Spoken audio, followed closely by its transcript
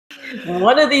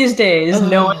One of these days,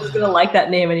 no one is going to like that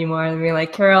name anymore. And be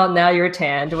like, Caryl, now you're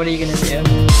tanned. What are you going to do?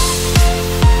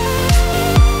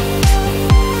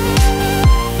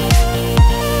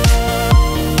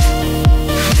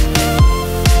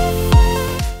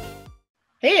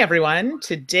 Hey everyone,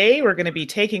 today we're going to be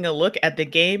taking a look at the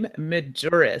game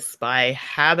Meduris by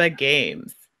HABA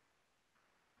Games.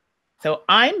 So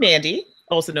I'm Mandi,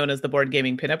 also known as the Board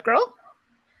Gaming Pinup Girl.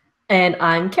 And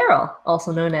I'm Caryl,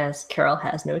 also known as Caryl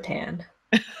Has No Tan.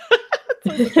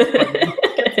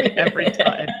 Every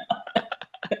time.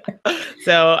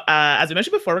 So as I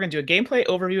mentioned before, we're going to do a gameplay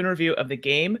overview and review of the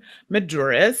game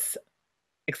Meduris.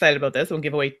 Excited about this. Won't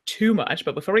give away too much,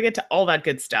 but before we get to all that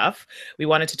good stuff, we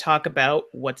wanted to talk about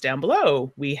what's down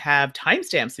below. We have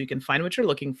timestamps so you can find what you're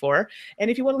looking for.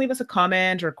 And if you want to leave us a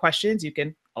comment or questions, you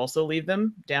can also leave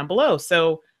them down below.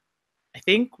 So I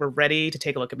think we're ready to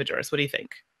take a look at Meduris. What do you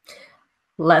think?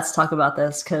 Let's talk about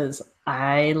this because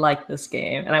I like this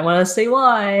game and I want to say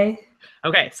why.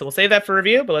 Okay, so we'll save that for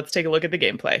review, but let's take a look at the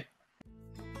gameplay.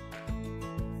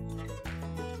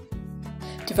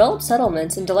 Develop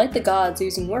settlements and delight the gods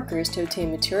using workers to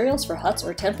obtain materials for huts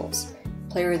or temples.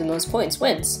 Player with the most points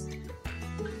wins.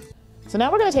 So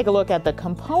now we're going to take a look at the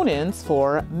components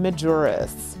for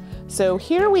Meduris. So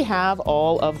here we have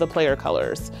all of the player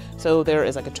colors. So there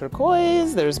is like a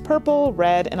turquoise, there's purple,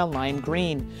 red, and a lime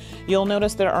green. You'll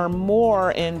notice there are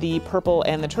more in the purple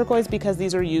and the turquoise because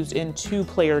these are used in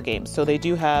 2-player games. So they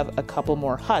do have a couple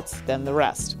more huts than the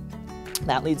rest.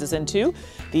 That leads us into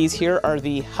these here are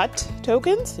the hut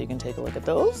tokens. So you can take a look at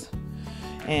those.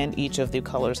 And each of the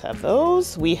colors have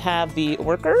those. We have the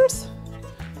workers,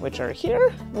 which are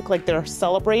here. Look like they're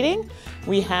celebrating.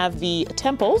 We have the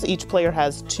temples. Each player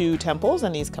has 2 temples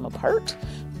and these come apart.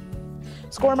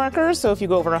 Score markers, so if you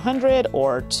go over 100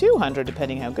 or 200,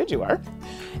 depending how good you are.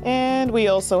 And we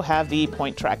also have the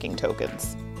point tracking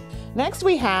tokens. Next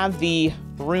we have the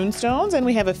rune stones and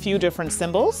we have a few different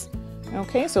symbols.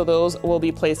 Okay, so those will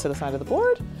be placed to the side of the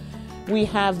board. We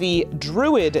have the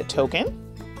druid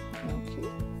token. Okay.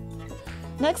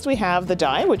 Next we have the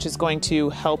die, which is going to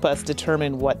help us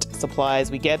determine what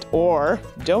supplies we get or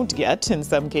don't get in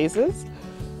some cases.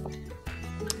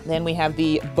 Then we have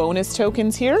the bonus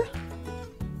tokens here.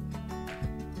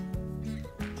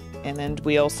 And then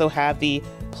we also have the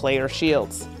player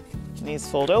shields. And these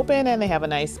fold open and they have a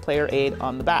nice player aid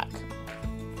on the back.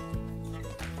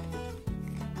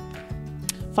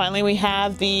 Finally, we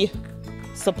have the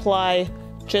supply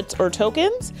chits or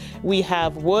tokens. We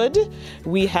have wood,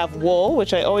 we have wool,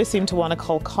 which I always seem to want to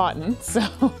call cotton. So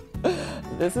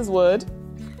this is wood,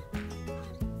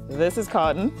 this is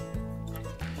cotton.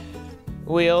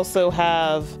 We also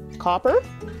have copper,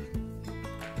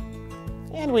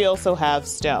 and we also have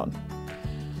stone.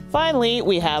 Finally,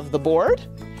 we have the board.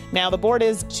 Now the board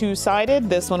is 2-sided.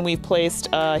 This one we've placed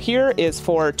here is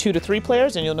for 2 to 3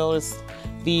 players, and you'll notice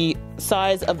the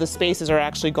size of the spaces are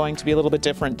actually going to be a little bit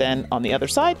different than on the other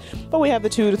side, but we have the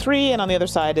 2 to 3, and on the other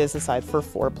side is the side for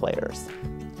 4 players.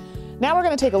 Now we're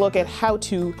going to take a look at how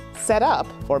to set up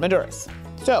for Meduris.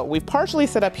 So we've partially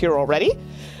set up here already.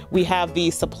 We have the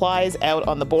supplies out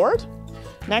on the board.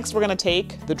 Next we're going to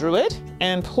take the druid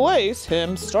and place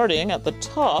him starting at the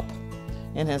top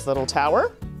in his little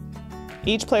tower.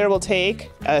 Each player will take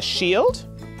a shield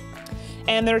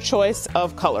and their choice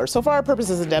of color. So for our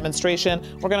purposes of demonstration,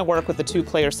 we're going to work with the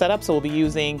 2-player setup, so we'll be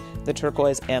using the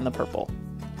turquoise and the purple.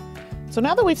 So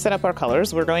now that we've set up our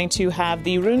colors, we're going to have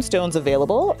the rune stones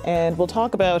available, and we'll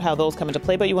talk about how those come into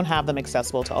play, but you won't have them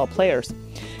accessible to all players.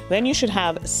 Then you should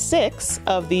have 6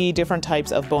 of the different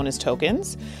types of bonus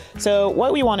tokens. So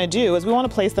what we want to do is we want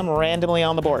to place them randomly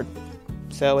on the board.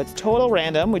 So it's total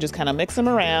random. We just kind of mix them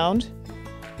around,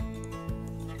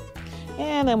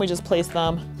 and then we just place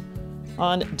them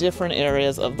on different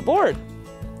areas of the board.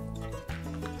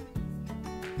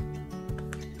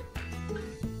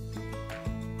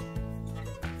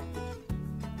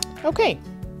 Okay,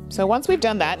 so once we've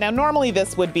done that, now normally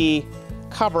this would be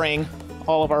covering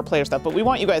all of our player stuff, but we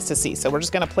want you guys to see. So we're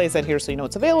just going to place that here so you know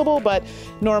it's available, but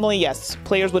normally, yes,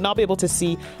 players would not be able to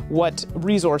see what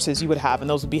resources you would have, and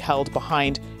those would be held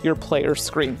behind your player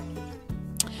screen.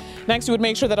 Next, you would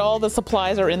make sure that all the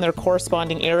supplies are in their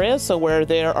corresponding areas. So where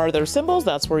there are their symbols,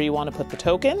 that's where you want to put the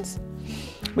tokens.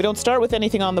 We don't start with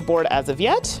anything on the board as of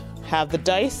yet. Have the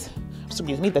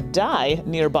the die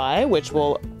nearby, which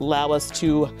will allow us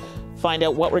to find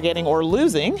out what we're getting or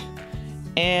losing,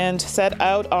 and set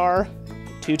out our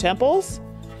 2 temples,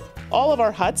 all of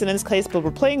our huts, and in this case, but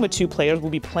we're playing with 2 players,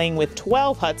 we'll be playing with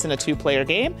 12 huts in a 2-player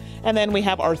game, and then we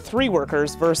have our 3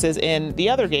 workers versus in the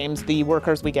other games, the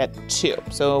workers we get 2.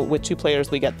 So with 2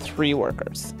 players, we get 3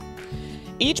 workers.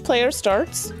 each player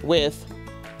starts with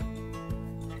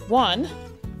one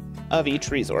of each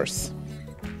resource.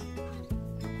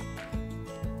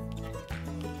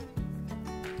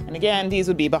 And again, these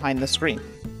would be behind the screen.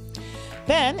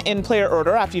 Then, in player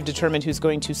order, after you've determined who's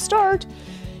going to start,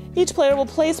 each player will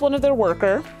place one of their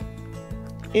worker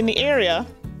in the area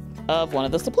of one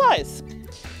of the supplies,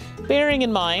 bearing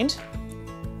in mind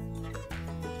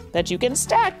that you can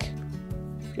stack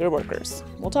your workers.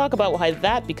 We'll talk about why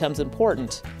that becomes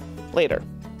important later.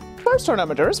 First turn on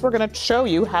Meduris, we're going to show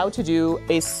you how to do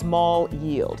a small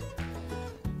yield.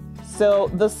 So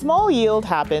the small yield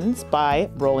happens by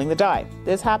rolling the die.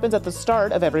 This happens at the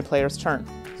start of every player's turn.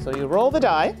 So you roll the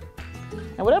die,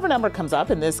 and whatever number comes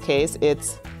up, in this case,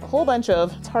 it's a whole bunch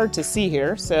of, it's hard to see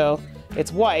here, so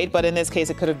it's white, but in this case,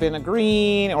 it could have been a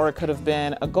green or it could have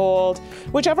been a gold,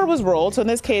 whichever was rolled. So in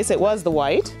this case, it was the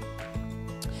white,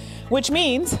 which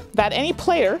means that any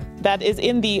player that is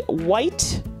in the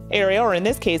white area, or in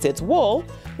this case, it's wool,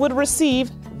 would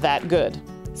receive that good.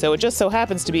 So it just so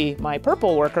happens to be my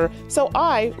purple worker, so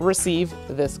I receive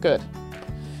this good.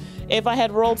 If I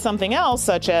had rolled something else,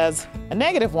 such as a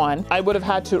 -1, I would have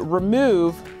had to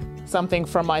remove something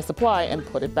from my supply and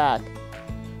put it back.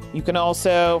 You can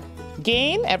also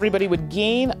gain, everybody would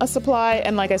gain a supply,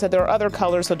 and like I said, there are other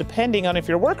colors, so depending on if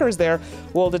your worker's there,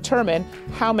 will determine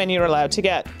how many you're allowed to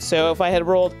get. So if I had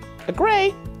rolled a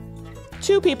gray,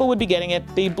 2 people would be getting it,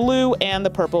 the blue and the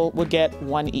purple would get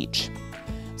 1 each.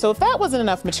 So if that wasn't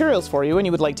enough materials for you and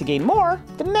you would like to gain more,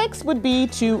 the next would be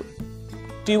to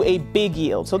do a big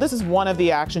yield. So this is one of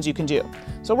the actions you can do.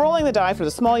 So rolling the die for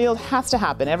the small yield has to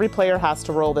happen. Every player has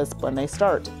to roll this when they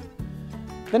start.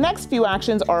 The next few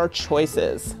actions are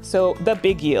choices. So the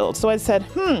big yield. So I said,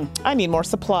 I need more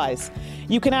supplies.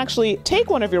 You can actually take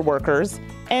one of your workers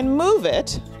and move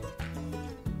it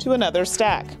to another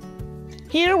stack.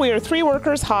 Here we are 3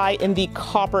 workers high in the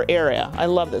copper area. I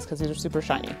love this because these are super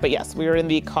shiny. But yes, we are in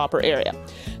the copper area.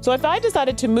 So if I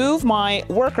decided to move my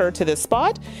worker to this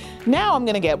spot, now I'm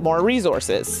going to get more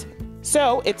resources.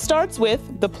 So it starts with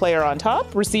the player on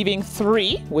top receiving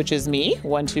 3, which is me.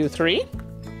 1, 2, 3.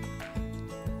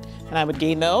 And I would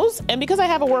gain those. And because I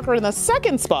have a worker in the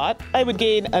second spot, I would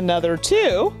gain another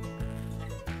 2.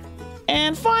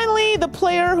 And finally, the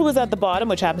player who is at the bottom,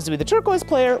 which happens to be the turquoise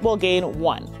player, will gain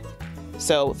 1.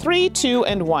 So 3, 2,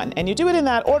 and 1. And you do it in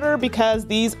that order because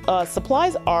these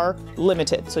supplies are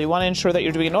limited. So you want to ensure that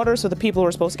you're doing it in order so the people who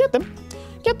are supposed to get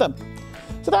them.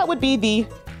 So that would be the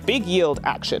big yield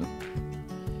action.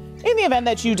 In the event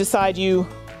that you decide you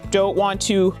don't want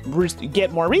to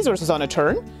get more resources on a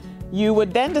turn, you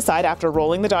would then decide, after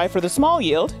rolling the die for the small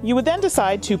yield, you would then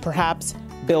decide to perhaps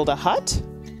build a hut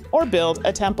or build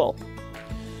a temple.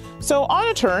 So on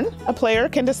a turn, a player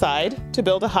can decide to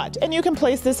build a hut, and you can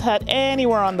place this hut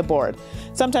anywhere on the board.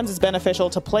 Sometimes it's beneficial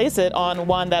to place it on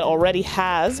one that already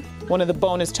has one of the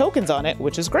bonus tokens on it,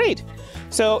 which is great.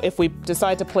 So if we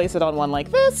decide to place it on one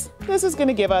like this is going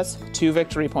to give us 2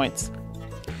 victory points.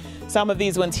 Some of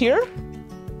these ones here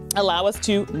allow us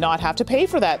to not have to pay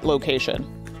for that location.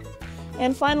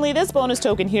 And finally, this bonus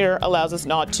token here allows us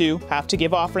not to have to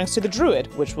give offerings to the druid,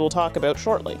 which we'll talk about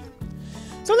shortly.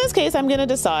 So in this case, I'm going to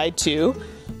decide to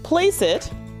place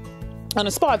it on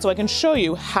a spot so I can show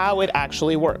you how it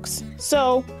actually works.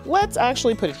 So let's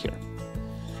actually put it here.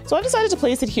 So I decided to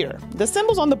place it here. The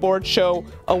symbols on the board show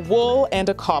a wool and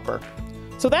a copper.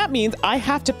 So that means I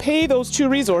have to pay those 2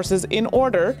 resources in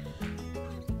order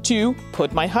to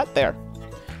put my hut there.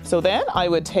 So then I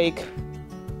would take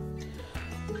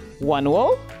 1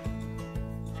 wool,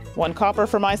 1 copper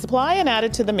for my supply, and add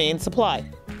it to the main supply.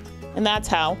 And that's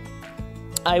how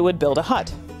I would build a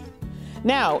hut.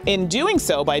 Now, in doing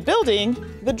so, by building,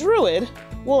 the druid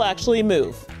will actually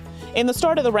move. In the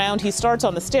start of the round, he starts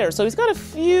on the stairs, so he's got a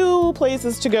few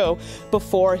places to go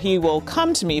before he will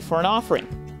come to me for an offering.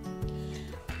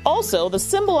 Also, the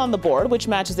symbol on the board, which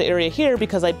matches the area here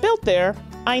because I built there,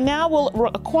 I now will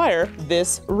acquire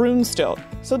this runestone.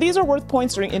 So these are worth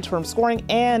points during interim scoring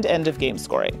and end of game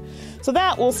scoring. So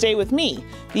that will stay with me.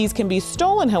 These can be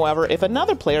stolen, however, if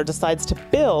another player decides to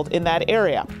build in that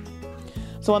area.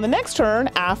 So on the next turn,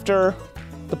 after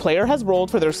the player has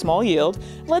rolled for their small yield,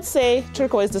 let's say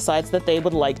turquoise decides that they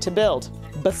would like to build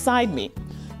beside me.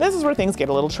 This is where things get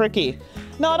a little tricky.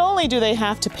 Not only do they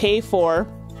have to pay for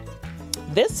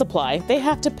this supply, they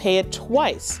have to pay it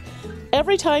twice.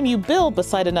 Every time you build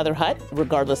beside another hut,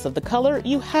 regardless of the color,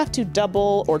 you have to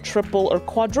double or triple or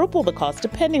quadruple the cost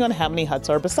depending on how many huts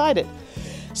are beside it.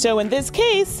 So in this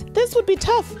case, this would be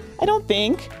tough. I don't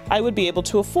think I would be able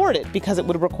to afford it because it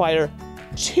would require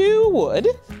 2 wood.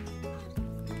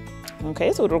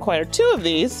 Okay, so it would require 2 of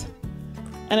these,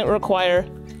 and it would require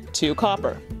 2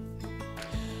 copper.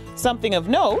 Something of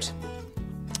note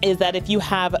is that if you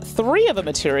have 3 of a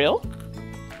material,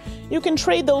 you can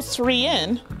trade those 3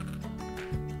 in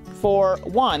for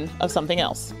 1 of something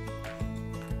else.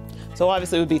 So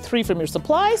obviously it would be 3 from your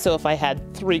supply, so if I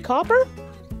had 3 copper,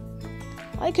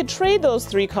 I could trade those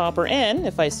 3 copper in,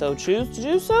 if I so choose to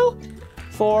do so,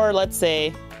 for, let's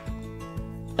say,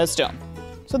 a stone.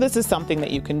 So this is something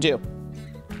that you can do.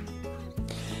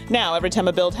 Now, every time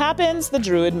a build happens, the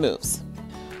druid moves.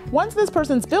 Once this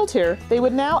person's built here, they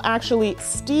would now actually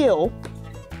steal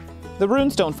the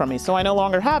runestone from me, so I no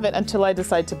longer have it until I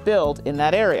decide to build in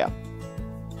that area.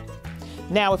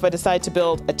 Now, if I decide to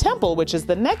build a temple, which is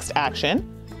the next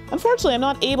action, unfortunately, I'm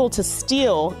not able to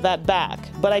steal that back,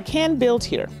 but I can build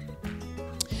here.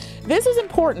 This is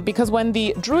important because when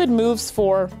the druid moves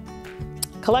for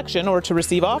collection or to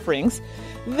receive offerings,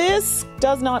 this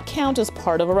does not count as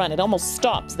part of a run. It almost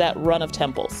stops that run of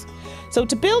temples. So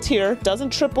to build here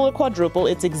doesn't triple or quadruple,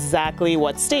 it's exactly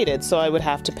what's stated. So I would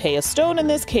have to pay a stone in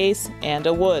this case and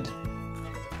a wood.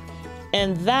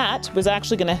 And that was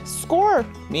actually going to score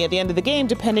me at the end of the game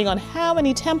depending on how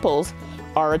many temples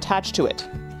are attached to it.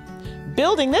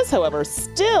 Building this, however,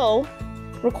 still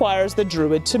requires the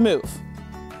druid to move.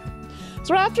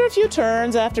 So after a few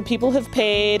turns, after people have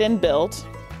paid and built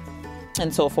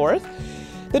and so forth,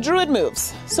 the druid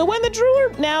moves. So when the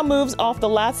druid now moves off the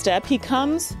last step, he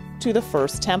comes to the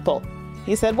first temple.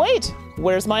 He said, wait,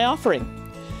 where's my offering?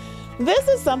 This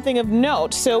is something of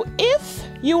note. So if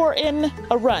you are in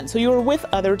a run, so you are with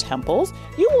other temples,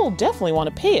 you will definitely want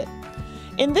to pay it.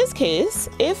 In this case,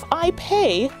 if I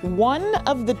pay one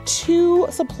of the 2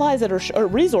 supplies that are, or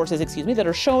resources, excuse me, that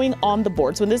are showing on the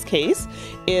board, so in this case,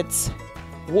 it's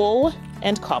wool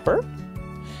and copper,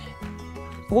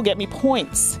 will get me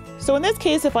points. So in this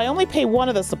case, if I only pay one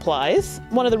of the supplies,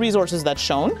 one of the resources that's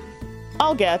shown,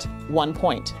 I'll get 1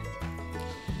 point.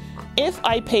 If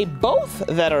I pay both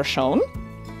that are shown,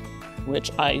 which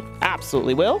I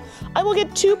absolutely will, I will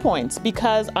get 2 points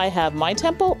because I have my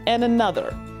temple and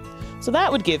another. So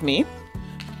that would give me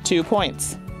 2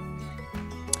 points.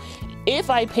 If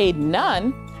I paid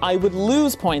none, I would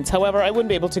lose points. However, I wouldn't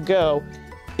be able to go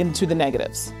into the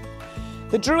negatives.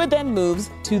 The druid then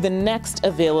moves to the next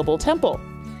available temple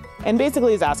and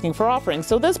basically is asking for offerings.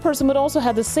 So this person would also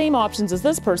have the same options as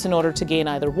this person in order to gain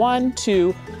either 1,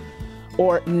 2,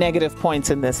 or negative points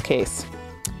in this case.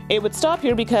 It would stop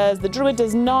here because the druid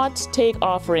does not take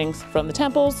offerings from the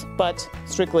temples, but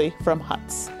strictly from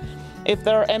huts. If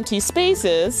there are empty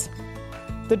spaces,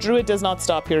 the druid does not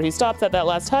stop here. He stops at that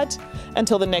last hut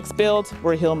until the next build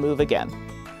where he'll move again.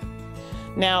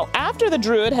 Now, after the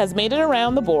druid has made it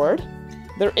around the board,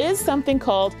 there is something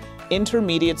called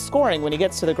intermediate scoring when he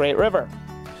gets to the Great River.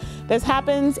 This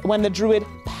happens when the druid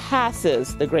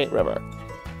passes the Great River.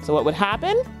 So what would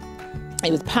happen?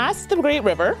 It was past the Great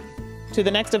River to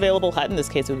the next available hut. In this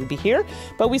case, it would be here,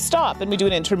 but we stop and we do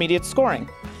an intermediate scoring.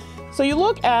 So you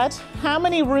look at how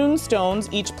many rune stones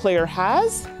each player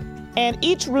has, and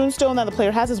each rune stone that the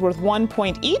player has is worth 1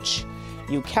 point each.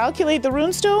 You calculate the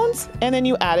rune stones, and then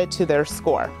you add it to their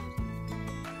score.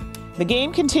 The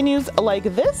game continues like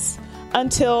this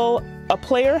until a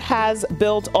player has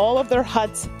built all of their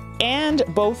huts and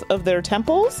both of their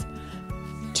temples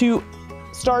to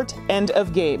start end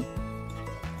of game.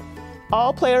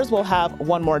 All players will have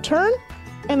 1 more turn,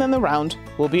 and then the round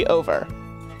will be over.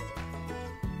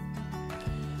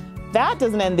 That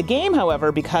doesn't end the game,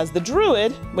 however, because the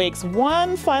druid makes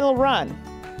 1 final run,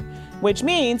 which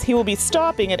means he will be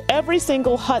stopping at every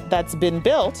single hut that's been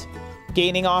built,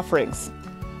 gaining offerings.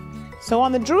 So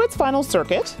on the druid's final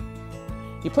circuit,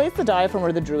 you place the die from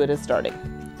where the druid is starting.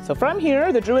 So from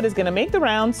here, the druid is going to make the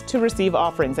rounds to receive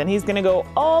offerings, and he's going to go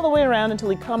all the way around until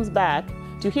he comes back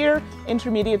to here.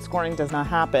 Intermediate scoring does not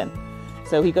happen.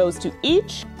 So he goes to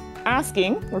each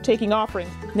asking or taking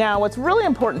offerings. Now, what's really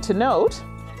important to note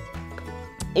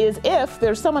is if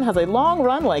there's someone has a long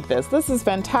run like this, this is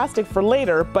fantastic for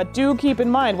later, but do keep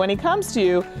in mind when he comes to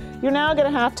you, you're now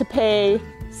going to have to pay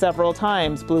several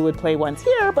times. Blue would play once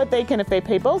here, but they can, if they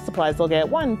pay both supplies, they'll get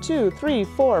 1, 2, 3,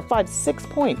 4, 5, 6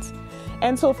 points,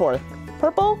 and so forth.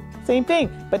 Purple, same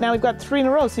thing, but now we've got 3 in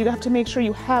a row, so you have to make sure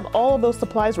you have all of those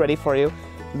supplies ready for you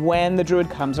when the druid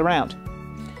comes around.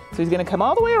 So he's going to come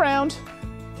all the way around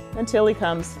until he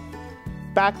comes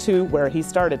back to where he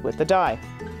started with the die.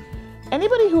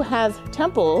 Anybody who has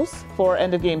temples for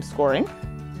end of game scoring,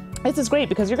 this is great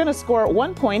because you're going to score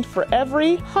 1 point for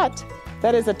every hut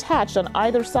that is attached on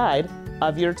either side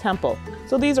of your temple.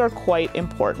 So these are quite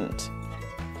important.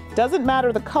 Doesn't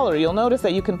matter the color, you'll notice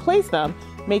that you can place them,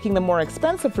 making them more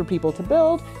expensive for people to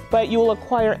build, but you will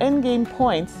acquire end game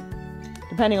points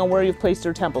depending on where you've placed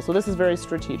your temple. So this is very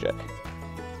strategic.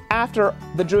 After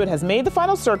the druid has made the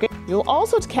final circuit, you'll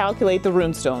also calculate the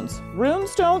runestones.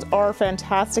 Runestones are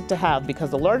fantastic to have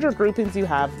because the larger groupings you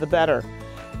have, the better.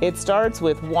 It starts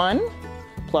with 1,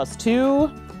 +2,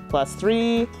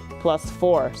 +3,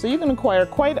 +4. So you can acquire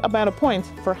quite a amount of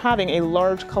points for having a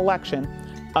large collection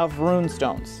of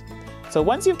runestones. So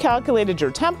once you've calculated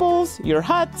your temples, your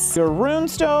huts, your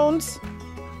runestones,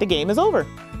 the game is over.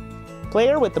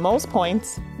 Player with the most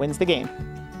points wins the game.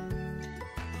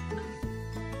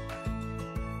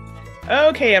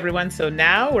 Okay, everyone, so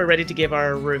now we're ready to give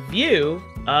our review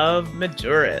of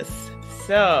Meduris.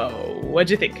 So, what'd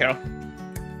you think, Caryl?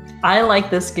 I like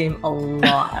this game a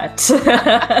lot.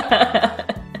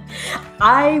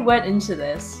 I went into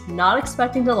this not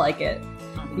expecting to like it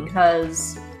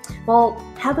because, well,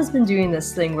 HABA's been doing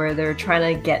this thing where they're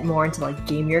trying to get more into like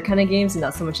gamier kind of games and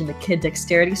not so much into kid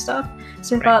dexterity stuff.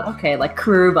 So I thought, okay, like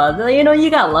Karuba, you know, you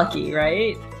got lucky,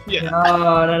 right? Yeah.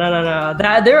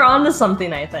 No. They're onto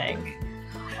something, I think.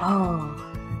 Oh.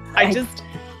 I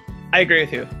agree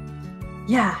with you.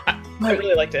 Yeah. I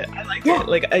really liked it. I liked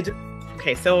it.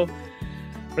 Okay, so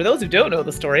for those who don't know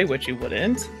the story, which you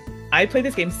wouldn't, I played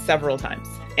this game several times.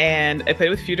 And I played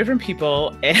with a few different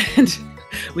people, and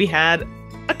we had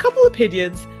a couple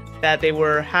opinions that they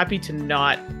were happy to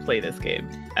not play this game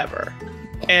ever.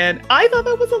 And I thought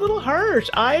that was a little harsh.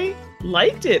 I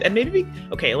liked it. And maybe,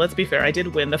 okay, let's be fair. I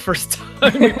did win the first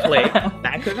time we played.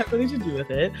 That could have something to do with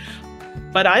it.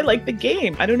 But I like the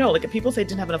game. I don't know, like if people say it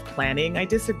didn't have enough planning, I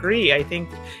disagree. I think,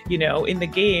 you know, in the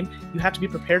game, you have to be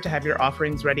prepared to have your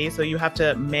offerings ready. So you have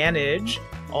to manage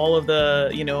all of the,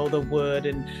 you know, the wood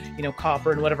and, you know,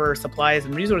 copper and whatever supplies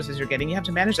and resources you're getting. You have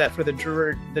to manage that for the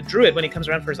druid when he comes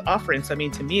around for his offering. So I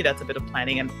mean, to me, that's a bit of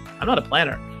planning, and I'm not a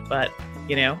planner, but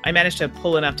you know, I managed to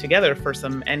pull enough together for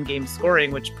some end game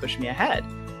scoring, which pushed me ahead.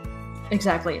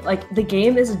 Exactly. Like the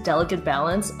game is a delicate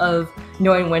balance of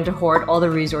knowing when to hoard all the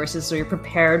resources so you're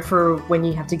prepared for when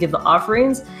you have to give the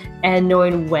offerings, and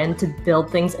knowing when to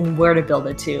build things and where to build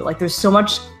it to. Like there's so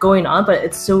much going on, but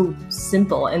it's so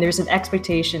simple, and there's an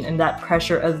expectation and that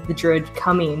pressure of the druid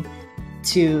coming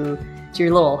to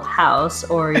your little house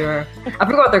or your I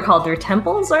forget what they're called, their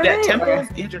temples, are they? Temples,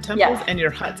 you have your temples and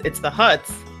your huts. It's the huts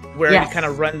where it kind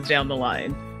of runs down the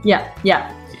line. Yeah.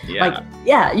 Like,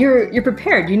 you're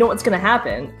prepared. You know what's going to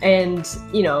happen. And,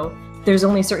 you know, there's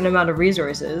only a certain amount of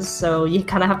resources. So you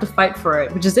kind of have to fight for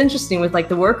it, which is interesting with, like,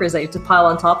 the workers that you have to pile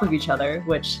on top of each other,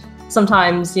 which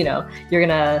sometimes, you know, you're going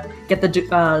to get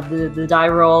the die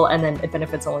roll and then it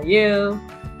benefits only you.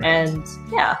 And,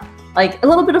 yeah, like, a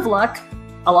little bit of luck,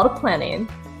 a lot of planning.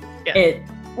 Yeah.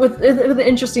 With an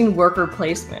interesting worker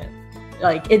placement.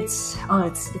 Like, it's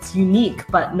unique,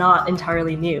 but not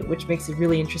entirely new, which makes it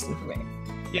really interesting for me.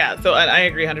 Yeah, so I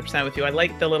agree 100% with you. I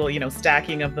like the little, you know,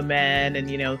 stacking of the men, and,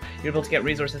 you know, you're able to get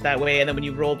resources that way. And then when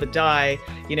you roll the die,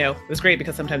 you know, it was great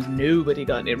because sometimes nobody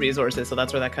got any resources. So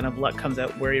that's where that kind of luck comes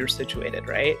out where you're situated,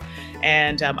 right?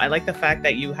 And I like the fact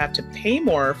that you have to pay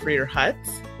more for your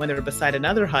huts when they're beside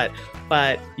another hut,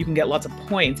 but you can get lots of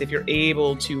points if you're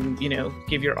able to, you know,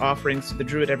 give your offerings to the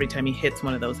druid every time he hits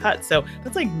one of those huts. So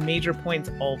that's like major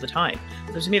points all the time.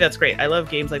 So to me, that's great. I love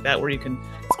games like that where you can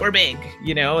score big,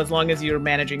 you know, as long as you're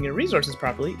managing your resources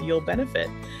properly, you'll benefit.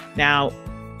 Now,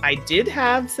 I did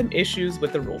have some issues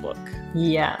with the rulebook.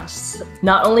 Yes.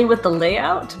 Not only with the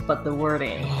layout, but the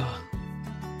wording.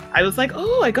 I was like,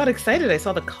 oh, I got excited. I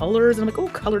saw the colors and I'm like,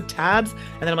 oh, colored tabs.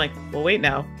 And then I'm like, well, wait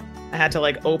now. I had to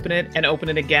like open it and open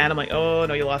it again. I'm like, oh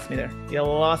no, you lost me there. You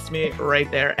lost me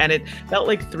right there. And it felt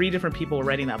like 3 different people were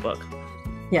writing that book.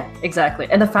 Yeah, exactly.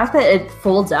 And the fact that it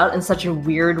folds out in such a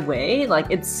weird way, like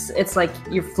it's like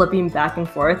you're flipping back and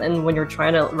forth, and when you're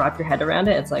trying to wrap your head around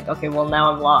it, it's like, okay, well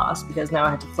now I'm lost because now I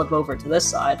have to flip over to this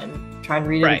side and try and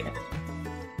read it again.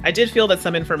 I did feel that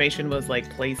some information was like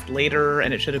placed later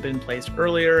and it should have been placed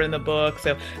earlier in the book.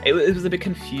 So it was a bit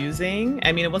confusing.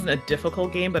 I mean, it wasn't a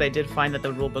difficult game, but I did find that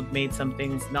the rulebook made some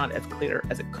things not as clear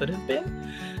as it could have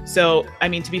been. So, I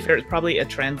mean, to be fair, it's probably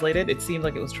translated. It seemed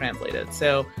like it was translated.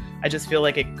 So I just feel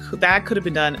like that could have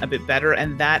been done a bit better.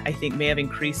 And that, I think, may have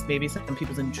increased maybe some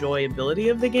people's enjoyability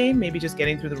of the game. Maybe just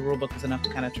getting through the rulebook was enough to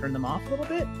kind of turn them off a little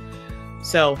bit.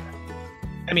 So,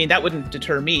 I mean, that wouldn't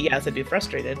deter me. Yes, I'd be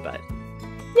frustrated, but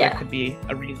that could be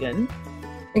a reason.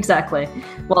 Exactly.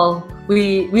 Well,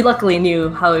 we luckily knew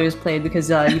how it was played because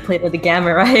you played with the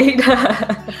gamma, right?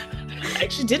 I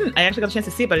actually didn't. I actually got a chance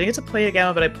to see it, but I didn't get to play the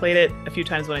gamma, but I played it a few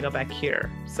times when I got back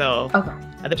here. So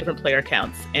at the different player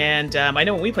counts. And I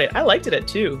know when we played, I liked it at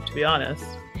 2, to be honest.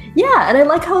 Yeah, and I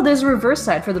like how there's a reverse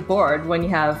side for the board when you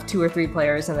have 2 or 3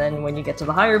 players, and then when you get to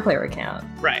the higher player count.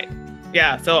 Right.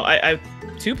 Yeah, so I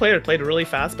two players played really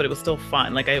fast, but it was still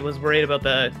fun. Like I was worried about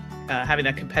the having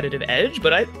that competitive edge,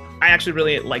 but I actually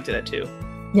really liked it at 2.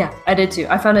 Yeah, I did too.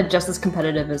 I found it just as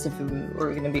competitive as if we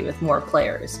were going to be with more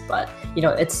players, but you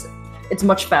know, it's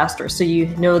much faster. So you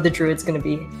know the druid's going to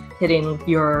be hitting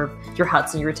your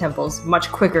huts and your temples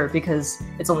much quicker because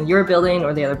it's only your building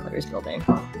or the other player's building.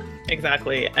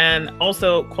 Exactly. And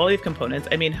also quality of components.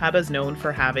 I mean, HABA is known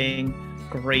for having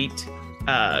great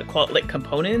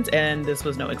components, and this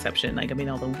was no exception. Like, I mean,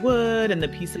 all the wood and the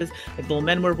pieces, like the little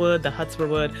men were wood, the huts were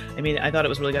wood. I mean, I thought it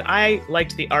was really good. I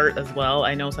liked the art as well.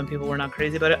 I know some people were not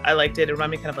crazy about it. I liked it. It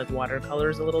reminded me kind of like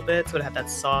watercolors a little bit, so it had that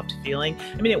soft feeling.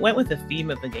 I mean, it went with the theme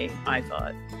of the game, I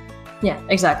thought. Yeah,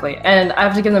 exactly. And I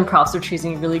have to give them props for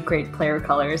choosing really great player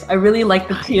colors. I really like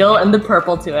the teal and the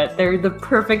purple to it. They're the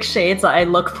perfect shades that I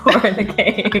look for in a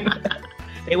game.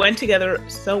 They went together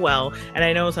so well, and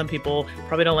I know some people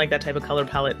probably don't like that type of color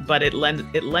palette, but it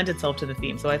lent itself to the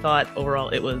theme. So I thought overall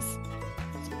it was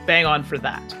bang on for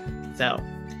that. So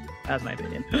that was my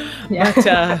opinion.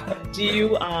 Yeah. But do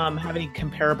you have any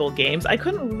comparable games? I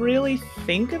couldn't really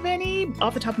think of any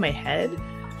off the top of my head.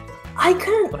 I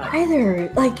couldn't either.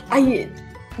 Like,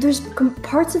 there's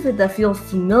parts of it that feel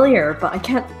familiar, but I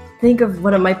can't think of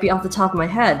what it might be off the top of my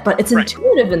head. But it's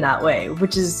intuitive in that way,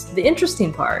 which is the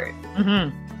interesting part.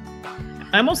 Mm-hmm.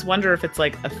 I almost wonder if it's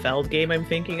like a Feld game I'm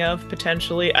thinking of,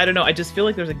 potentially. I don't know. I just feel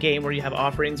like there's a game where you have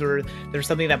offerings, or there's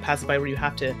something that passes by where you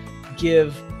have to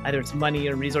give, either it's money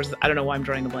or resources. I don't know why I'm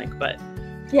drawing a blank, but...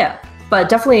 Yeah. But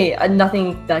definitely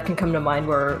nothing that can come to mind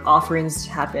where offerings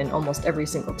happen almost every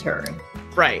single turn.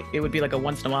 Right. It would be like a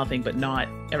once in a while thing, but not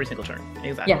every single turn.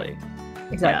 Exactly. Yeah,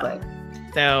 exactly. Yeah.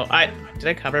 So did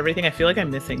I cover everything? I feel like I'm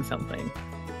missing something.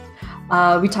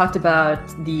 We talked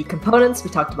about the components. We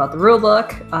talked about the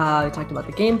rulebook. We talked about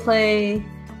the gameplay.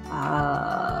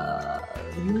 I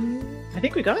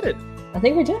think we got it. I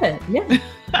think we did. Yeah.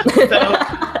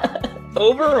 So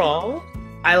overall,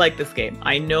 I like this game.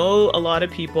 I know a lot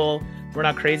of people were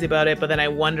not crazy about it, but then I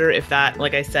wonder if that,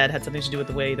 like I said, had something to do with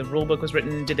the way the rulebook was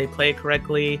written. Did they play it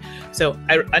correctly? So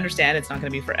I understand it's not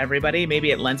going to be for everybody.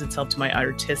 Maybe it lends itself to my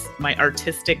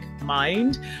artistic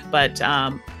mind, but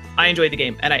I enjoyed the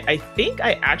game, and I think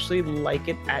I actually like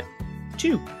it at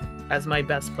 2 as my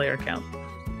best player count.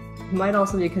 It might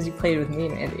also be because you played with me,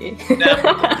 Mandi. No.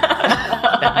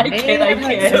 I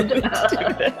kid.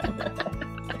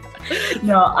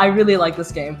 No, I really like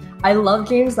this game. I love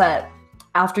games that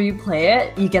after you play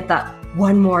it, you get that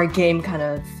one more game kind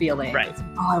of feeling. Right.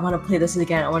 Oh, I want to play this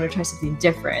again. I want to try something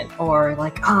different. Or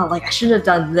like, oh, like I should have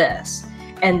done this.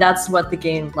 And that's what the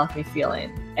game left me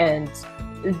feeling. And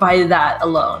by that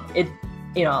alone, it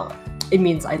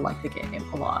means I like the game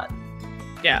a lot.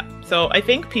 Yeah. So I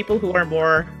think people who are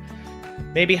more,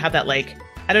 maybe have that, like,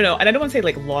 I don't know, and I don't want to say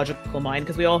like logical mind,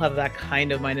 because we all have that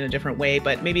kind of mind in a different way,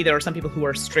 but maybe there are some people who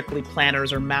are strictly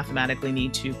planners or mathematically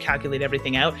need to calculate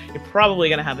everything out. You're probably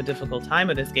going to have a difficult time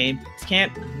with this game. You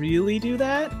can't really do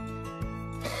that.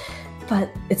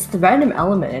 But it's the random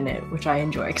element in it, which I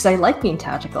enjoy, because I like being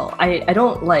tactical. I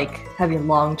don't like having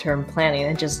long-term planning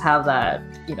and just have that,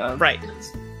 right,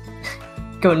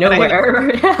 go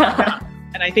nowhere.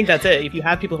 And I think that's it. If you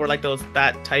have people who are like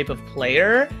that type of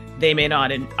player, they may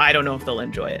not, and I don't know if they'll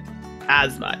enjoy it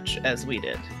as much as we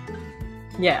did.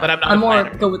 Yeah, but I'm more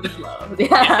go with the flow.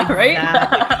 Yeah, right.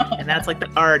 Exactly. And that's like the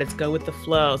art. It's go with the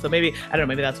flow. So maybe, I don't know,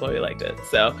 maybe that's why we liked it.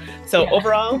 So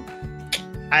overall,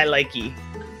 I like ye.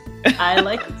 I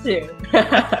like it too.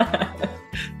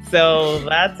 So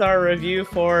that's our review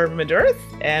for Meduris,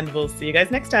 and we'll see you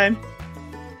guys next time.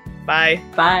 Bye.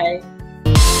 Bye.